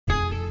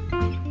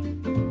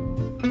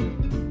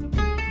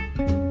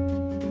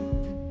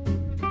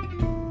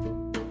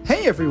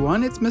Hey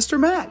everyone, it's Mr.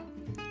 Matt.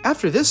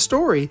 After this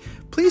story,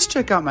 please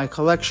check out my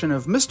collection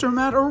of Mr.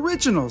 Matt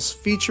Originals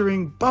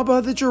featuring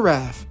Bubba the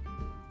Giraffe.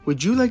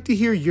 Would you like to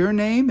hear your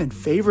name and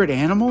favorite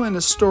animal in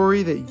a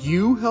story that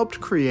you helped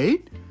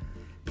create?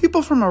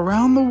 People from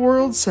around the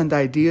world send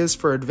ideas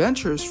for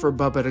adventures for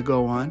Bubba to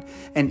go on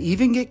and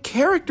even get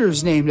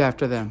characters named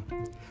after them.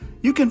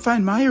 You can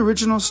find my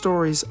original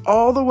stories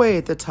all the way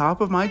at the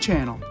top of my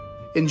channel.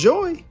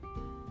 Enjoy!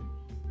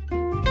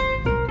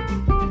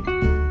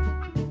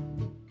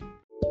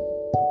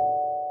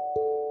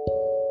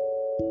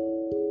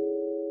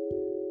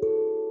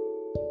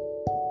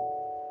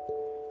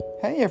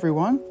 Hey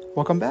everyone,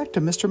 welcome back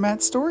to Mr.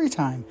 Matt's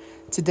Storytime.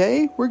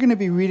 Today we're going to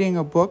be reading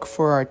a book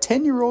for our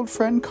 10-year-old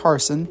friend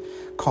Carson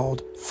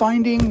called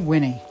Finding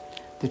Winnie,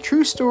 the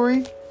true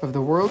story of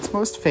the world's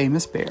most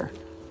famous bear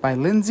by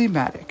Lindsay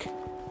Maddock.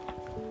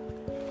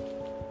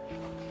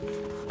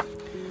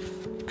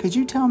 Could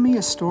you tell me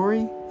a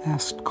story?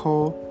 Asked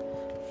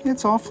Cole.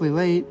 It's awfully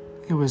late.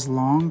 It was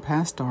long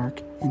past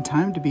dark and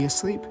time to be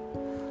asleep.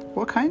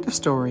 What kind of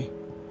story?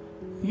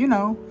 You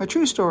know, a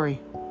true story,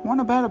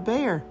 one about a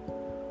bear.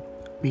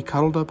 We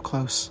cuddled up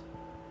close.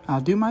 I'll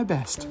do my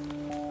best,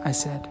 I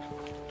said.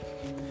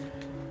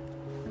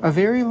 A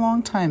very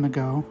long time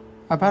ago,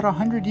 about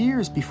 100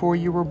 years before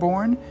you were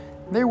born,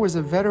 there was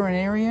a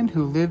veterinarian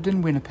who lived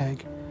in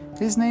Winnipeg.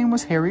 His name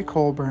was Harry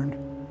Colburn.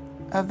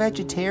 A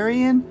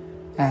vegetarian?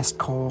 Asked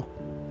Cole.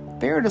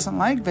 Bear doesn't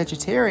like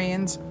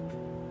vegetarians.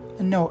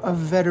 No, a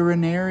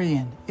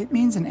veterinarian. It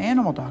means an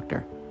animal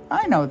doctor.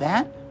 I know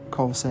that,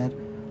 Cole said.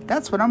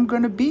 That's what I'm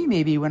going to be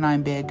maybe when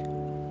I'm big.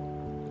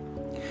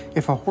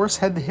 If a horse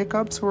had the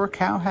hiccups or a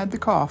cow had the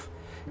cough,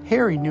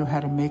 Harry knew how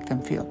to make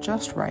them feel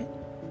just right.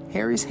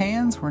 Harry's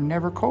hands were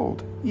never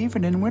cold,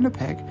 even in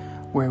Winnipeg,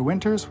 where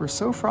winters were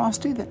so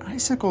frosty that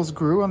icicles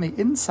grew on the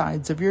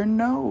insides of your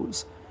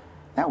nose.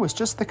 That was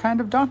just the kind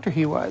of doctor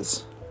he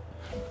was.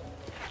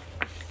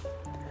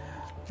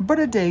 But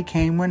a day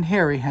came when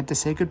Harry had to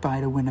say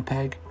goodbye to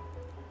Winnipeg.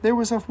 There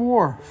was a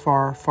war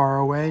far, far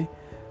away,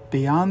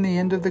 beyond the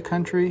end of the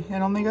country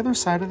and on the other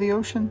side of the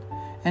ocean,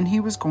 and he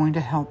was going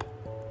to help.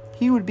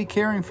 He would be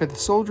caring for the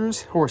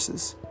soldiers'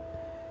 horses.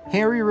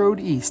 Harry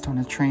rode east on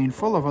a train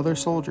full of other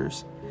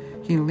soldiers.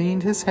 He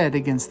leaned his head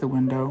against the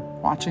window,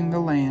 watching the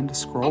land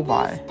scroll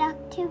by. Are they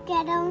stuck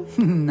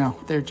together? No,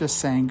 they're just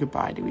saying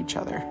goodbye to each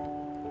other,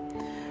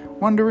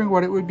 wondering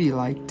what it would be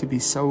like to be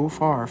so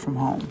far from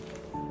home.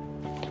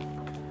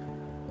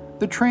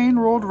 The train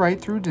rolled right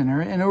through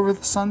dinner and over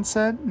the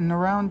sunset and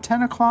around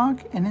 10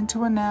 o'clock and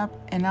into a nap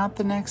and out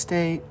the next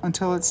day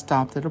until it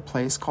stopped at a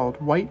place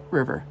called White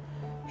River.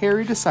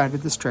 Harry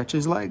decided to stretch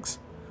his legs.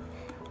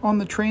 On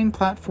the train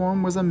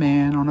platform was a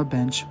man on a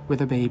bench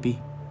with a baby.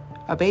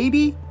 A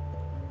baby?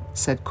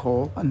 Said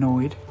Cole,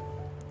 annoyed.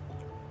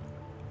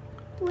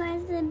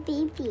 Where's the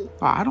baby?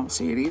 I don't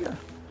see it either.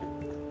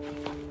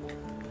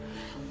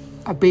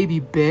 A baby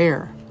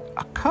bear.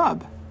 A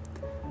cub.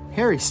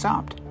 Harry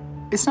stopped.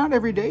 It's not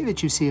every day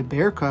that you see a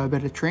bear cub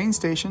at a train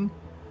station.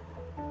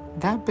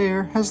 That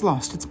bear has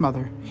lost its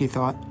mother, he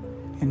thought,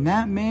 and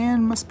that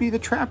man must be the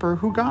trapper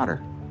who got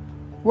her.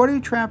 What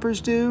do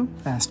trappers do?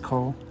 Asked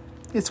Cole.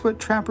 It's what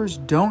trappers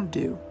don't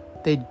do.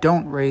 They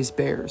don't raise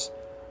bears.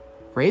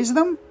 Raise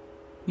them?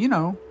 You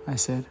know, I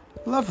said.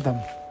 Love them.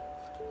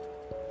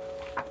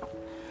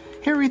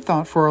 Harry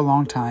thought for a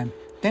long time.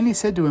 Then he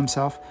said to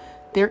himself,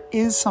 there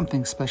is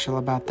something special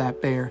about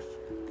that bear.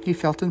 He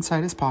felt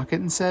inside his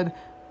pocket and said,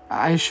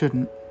 I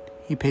shouldn't.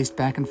 He paced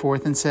back and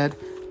forth and said,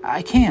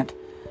 I can't.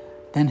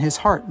 Then his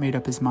heart made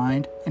up his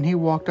mind, and he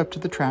walked up to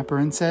the trapper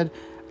and said,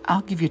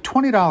 I'll give you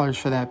 $20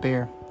 for that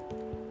bear.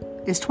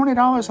 Is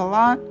 $20 a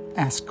lot?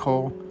 Asked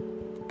Cole.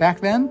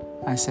 Back then,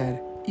 I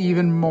said,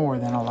 even more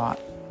than a lot.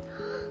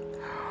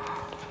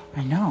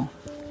 I know.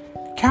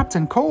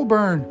 Captain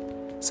Colburn,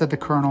 said the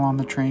colonel on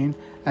the train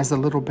as the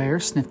little bear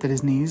sniffed at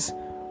his knees.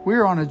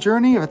 We're on a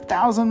journey of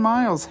 1,000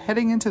 miles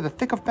heading into the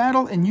thick of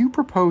battle, and you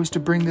propose to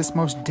bring this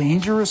most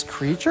dangerous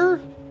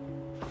creature?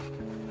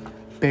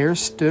 Bear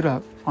stood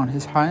up on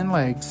his hind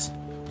legs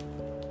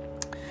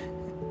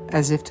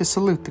as if to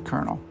salute the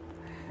colonel.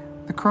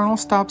 The colonel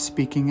stopped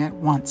speaking at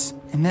once,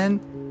 and then,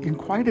 in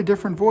quite a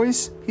different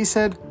voice, he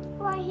said,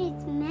 Why,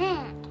 he's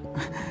mad.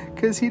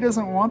 'Cause he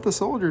doesn't want the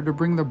soldier to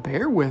bring the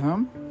bear with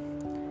him.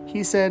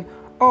 He said,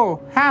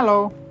 Oh,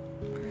 hallo.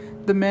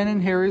 The men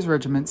in Harry's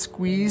regiment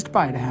squeezed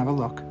by to have a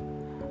look.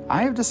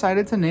 I have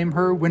decided to name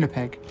her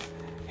Winnipeg,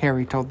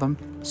 Harry told them,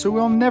 so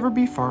we'll never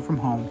be far from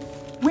home.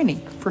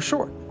 Winnie, for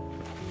short.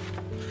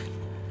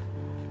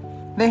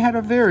 They had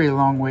a very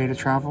long way to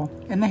travel,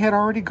 and they had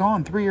already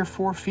gone 3 or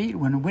 4 feet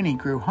when Winnie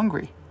grew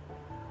hungry.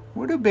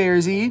 What do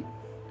bears eat?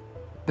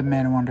 The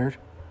men wondered.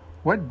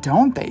 What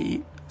don't they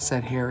eat?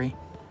 Said Harry.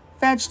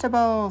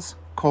 Vegetables,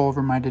 Cole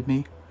reminded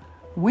me.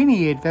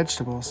 Winnie ate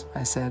vegetables,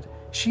 I said.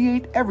 She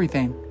ate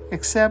everything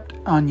except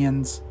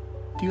onions.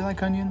 Do you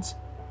like onions?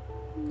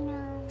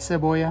 No.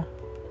 Cebolla?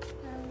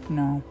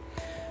 No.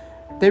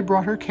 They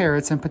brought her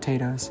carrots and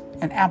potatoes,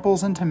 and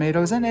apples and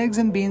tomatoes and eggs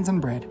and beans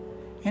and bread,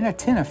 and a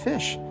tin of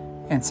fish,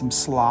 and some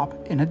slop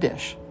in a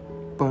dish.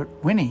 but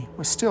Winnie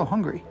was still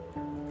hungry.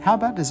 "How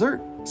about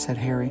dessert?" said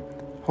Harry,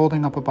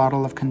 holding up a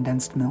bottle of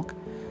condensed milk.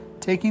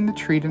 Taking the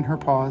treat in her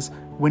paws,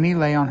 Winnie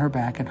lay on her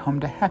back and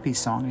hummed a happy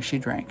song as she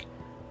drank.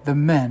 The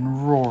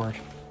men roared.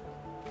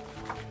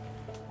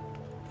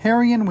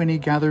 Harry and Winnie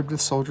gathered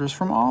with soldiers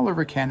from all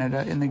over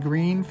Canada in the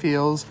green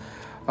fields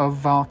of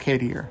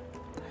Valcadier.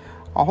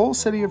 A whole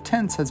city of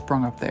tents had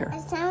sprung up there.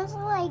 It sounds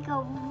like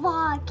a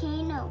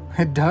volcano.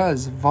 It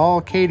does.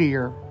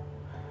 Valcadier.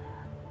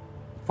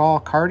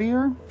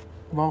 Valcardier?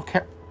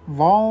 Valcardier?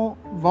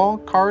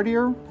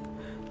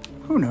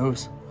 Who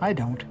knows? I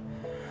don't.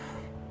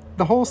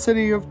 The whole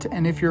city of...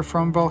 and if you're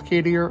from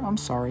Valcadier, I'm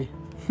sorry.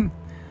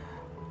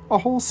 A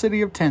whole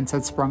city of tents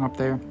had sprung up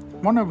there.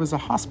 One of them was a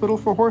hospital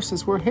for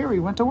horses where Harry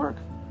went to work.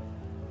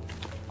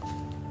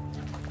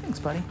 Thanks,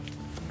 buddy.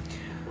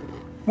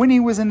 Winnie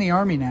was in the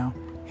army now.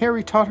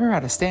 Harry taught her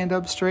how to stand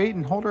up straight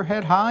and hold her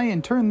head high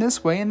and turn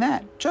this way and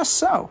that, just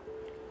so.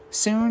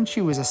 Soon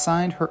she was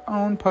assigned her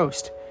own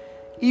post.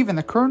 Even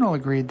the colonel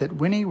agreed that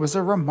Winnie was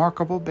a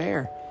remarkable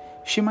bear.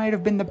 She might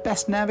have been the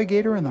best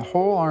navigator in the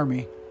whole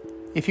army.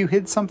 If you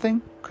hid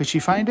something, could she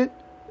find it?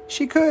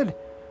 She could.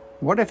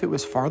 What if it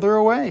was farther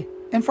away?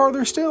 And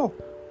farther still?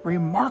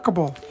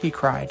 Remarkable, he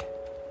cried.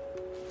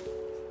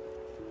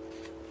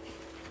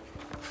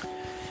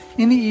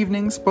 In the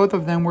evenings, both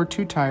of them were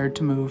too tired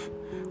to move.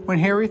 When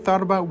Harry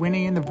thought about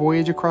Winnie and the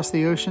voyage across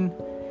the ocean,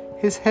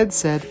 his head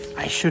said,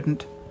 "I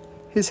shouldn't."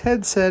 His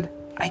head said,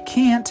 "I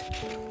can't."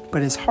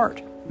 But his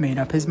heart made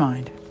up his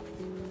mind.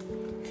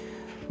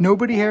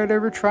 Nobody had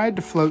ever tried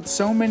to float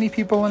so many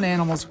people and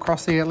animals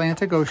across the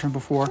Atlantic Ocean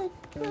before. Who's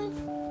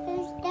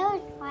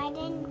those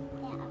fighting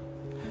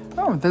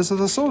there? Oh, those are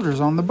the soldiers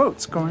on the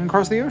boats going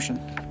across the ocean.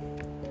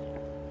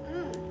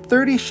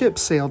 30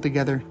 ships sailed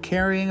together,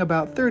 carrying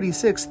about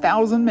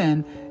 36,000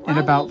 men and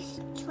about... He's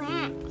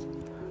trapped.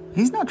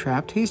 He's not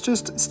trapped. He's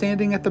just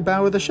standing at the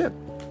bow of the ship.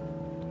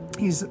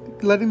 He's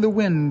letting the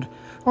wind,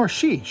 or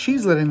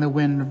she's letting the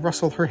wind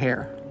rustle her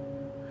hair,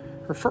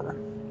 her fur.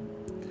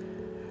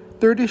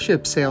 30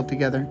 ships sailed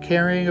together,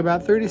 carrying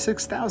about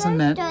 36,000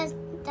 men.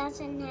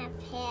 Doesn't have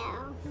hair.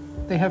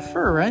 They have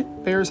fur, right?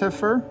 Bears have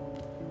fur?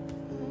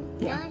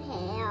 Yeah. Not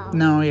hair.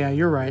 No, yeah,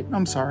 you're right.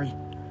 I'm sorry.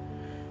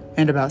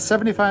 And about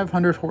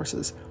 7,500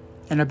 horses,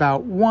 and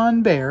about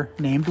one bear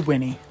named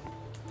Winnie.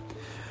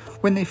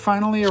 When they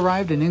finally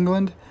arrived in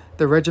England,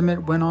 the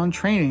regiment went on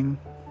training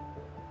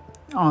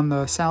on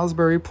the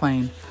Salisbury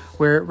Plain,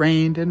 where it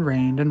rained and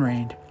rained and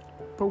rained.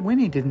 But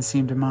Winnie didn't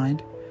seem to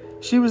mind.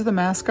 She was the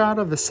mascot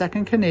of the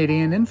 2nd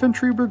Canadian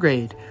Infantry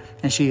Brigade,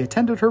 and she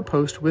attended her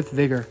post with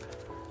vigor.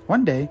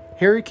 One day,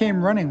 Harry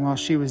came running while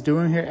she was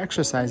doing her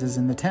exercises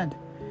in the tent.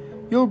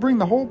 "You'll bring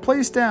the whole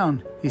place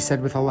down," he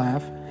said with a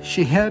laugh.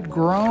 She had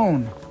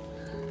grown.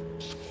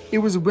 It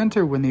was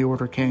winter when the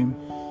order came.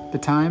 The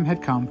time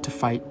had come to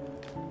fight.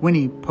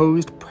 Winnie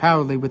posed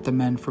proudly with the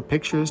men for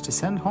pictures to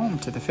send home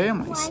to the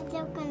families. Why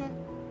they're gonna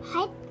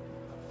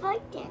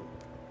fight him?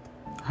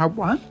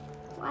 What?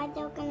 Why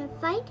they're gonna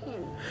fight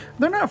him?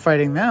 They're not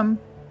fighting them.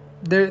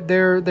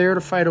 They're there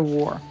to fight a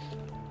war.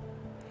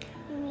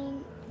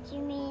 Do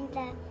you mean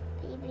the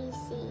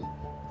BBC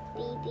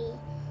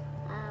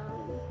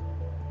down?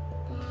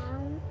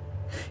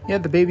 Yeah,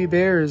 the baby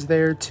bear is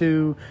there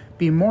to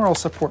be moral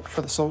support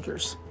for the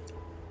soldiers.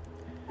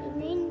 You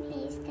mean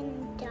he's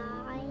gonna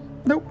die?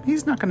 Nope,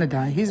 he's not going to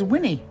die. He's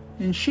Winnie,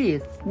 and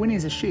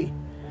Winnie's a she.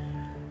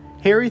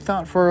 Harry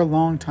thought for a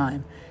long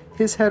time.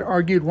 His head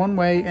argued one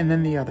way and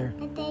then the other.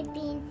 Are they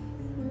being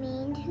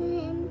mean to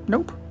him?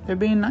 Nope, they're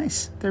being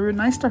nice. They were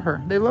nice to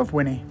her. They love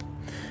Winnie.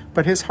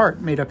 But his heart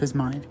made up his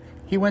mind.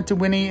 He went to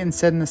Winnie and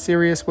said in a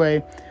serious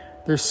way,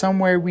 "There's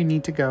somewhere we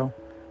need to go."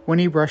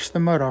 Winnie brushed the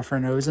mud off her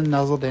nose and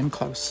nuzzled in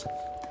close.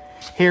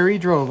 Harry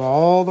drove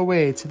all the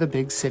way to the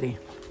big city.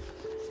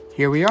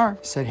 "Here we are,"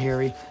 said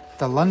Harry,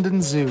 "the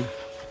London Zoo."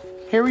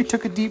 Harry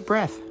took a deep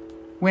breath.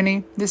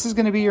 "Winnie, this is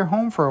going to be your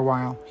home for a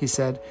while," he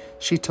said.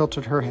 She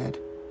tilted her head.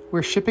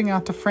 "We're shipping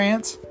out to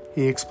France,"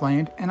 he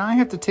explained, "and I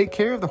have to take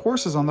care of the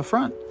horses on the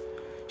front."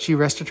 She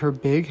rested her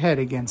big head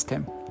against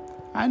him.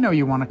 "I know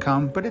you want to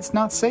come, but it's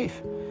not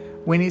safe."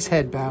 Winnie's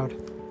head bowed.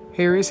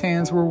 Harry's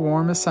hands were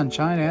warm as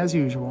sunshine, as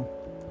usual.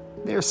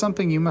 "There's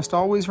something you must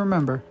always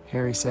remember,"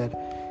 Harry said.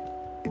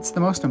 "It's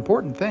the most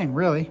important thing,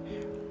 really.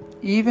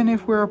 Even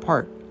if we're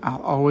apart,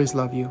 I'll always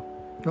love you.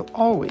 You'll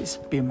always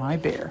be my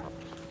bear."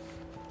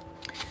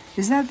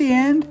 Is that the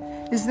end?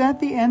 Is that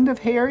the end of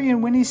Harry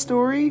and Winnie's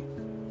story?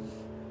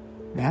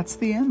 "That's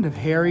the end of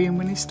Harry and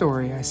Winnie's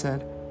story," I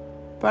said.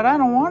 "But I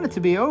don't want it to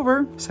be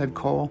over," said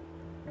Cole.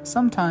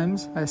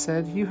 "Sometimes," I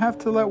said, "you have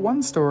to let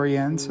one story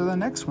end so the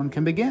next one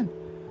can begin."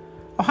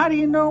 "Well, how do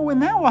you know when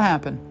that will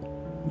happen?"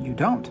 "You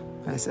don't,"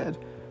 I said,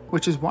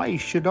 "which is why you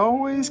should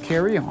always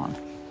carry on."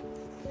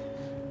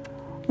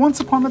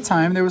 Once upon a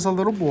time, there was a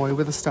little boy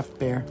with a stuffed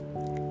bear.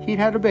 He'd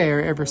had a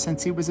bear ever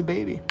since he was a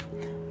baby.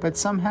 But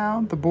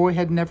somehow, the boy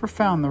had never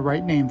found the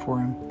right name for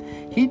him.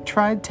 He'd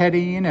tried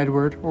Teddy and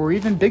Edward, or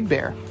even Big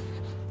Bear.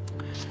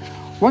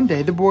 One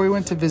day, the boy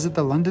went to visit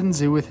the London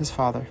Zoo with his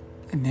father.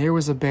 And there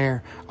was a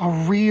bear, a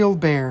real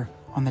bear,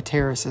 on the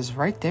terraces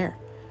right there.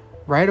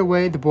 Right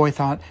away, the boy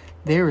thought,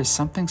 there is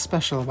something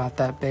special about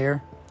that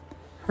bear.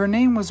 Her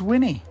name was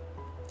Winnie.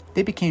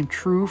 They became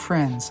true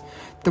friends.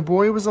 The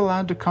boy was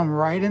allowed to come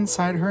right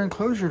inside her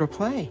enclosure to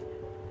play.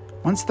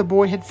 Once the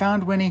boy had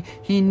found Winnie,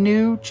 he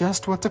knew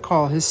just what to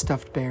call his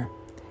stuffed bear.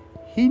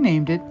 He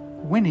named it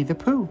Winnie the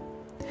Pooh.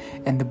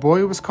 And the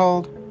boy was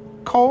called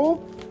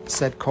Cole,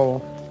 said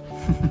Cole.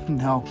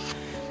 No,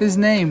 his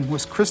name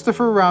was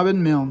Christopher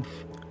Robin Milne.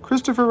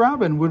 Christopher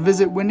Robin would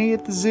visit Winnie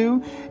at the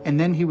zoo, and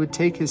then he would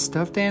take his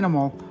stuffed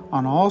animal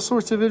on all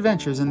sorts of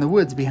adventures in the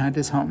woods behind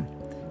his home.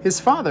 His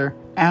father,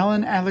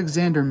 Alan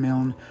Alexander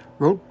Milne,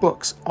 wrote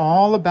books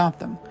all about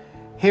them.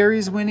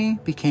 Harry's Winnie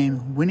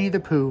became Winnie the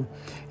Pooh,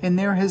 and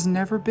there has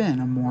never been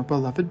a more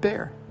beloved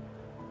bear.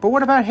 But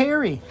what about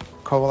Harry?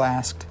 Cole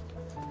asked.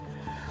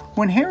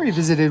 When Harry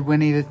visited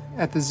Winnie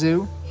at the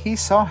zoo, he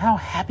saw how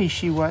happy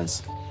she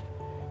was.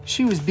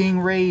 She was being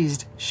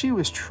raised. She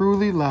was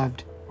truly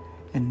loved.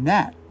 And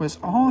that was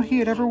all he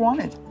had ever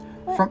wanted.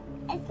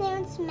 It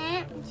sounds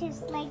Matt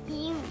just like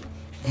you.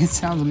 It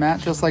sounds Matt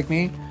just like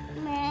me?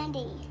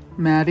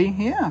 Maddie,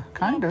 yeah,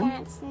 kind of.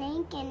 That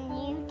snake and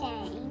you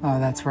day. Oh,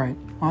 that's right.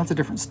 Well, that's a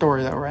different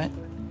story though, right?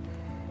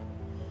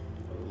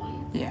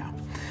 Yeah.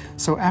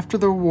 So after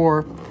the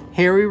war,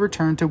 Harry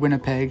returned to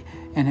Winnipeg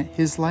and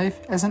his life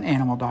as an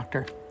animal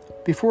doctor.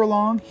 Before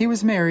long, he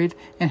was married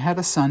and had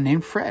a son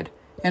named Fred.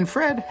 And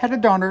Fred had a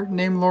daughter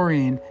named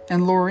Laureen.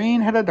 And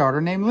Laureen had a daughter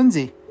named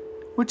Lindsay,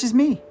 which is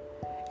me.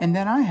 And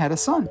then I had a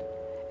son.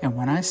 And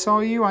when I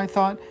saw you, I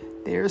thought,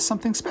 there's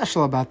something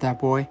special about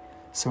that boy.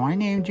 So I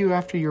named you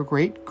after your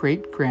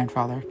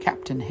great-great-grandfather,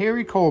 Captain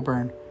Harry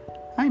Colburn.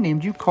 I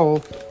named you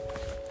Cole.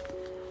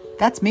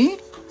 That's me,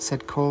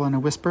 said Cole in a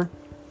whisper.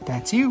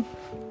 That's you.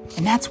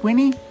 And that's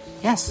Winnie?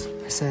 Yes,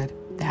 I said,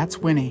 that's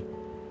Winnie.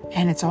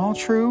 And it's all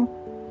true?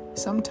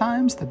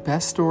 Sometimes the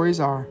best stories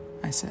are,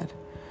 I said.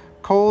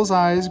 Cole's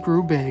eyes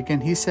grew big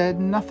and he said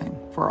nothing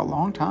for a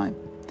long time.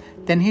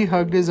 Then he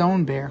hugged his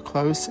own bear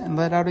close and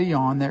let out a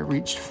yawn that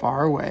reached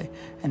far away,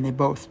 and they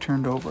both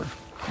turned over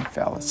and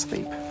fell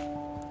asleep.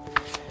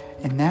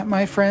 And that,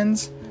 my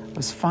friends,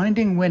 was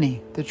Finding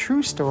Winnie, the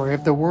true story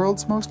of the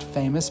world's most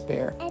famous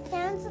bear. It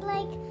sounds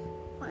like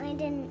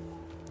Finding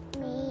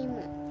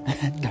Nemo.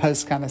 It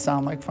does kind of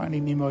sound like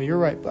Finding Nemo. You're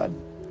right, bud.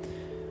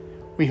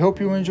 We hope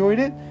you enjoyed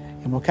it,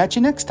 and we'll catch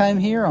you next time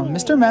here on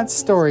Mr. Matt's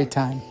Story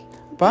Time.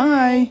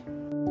 Bye!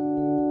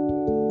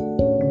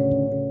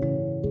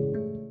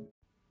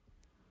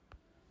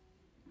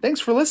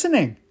 Thanks for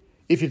listening.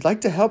 If you'd like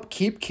to help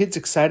keep kids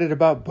excited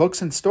about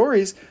books and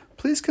stories,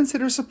 please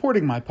consider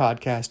supporting my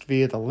podcast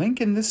via the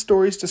link in this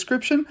story's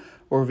description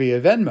or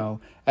via Venmo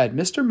at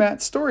Mr.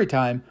 Matt's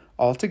Storytime,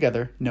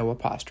 altogether no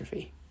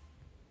apostrophe.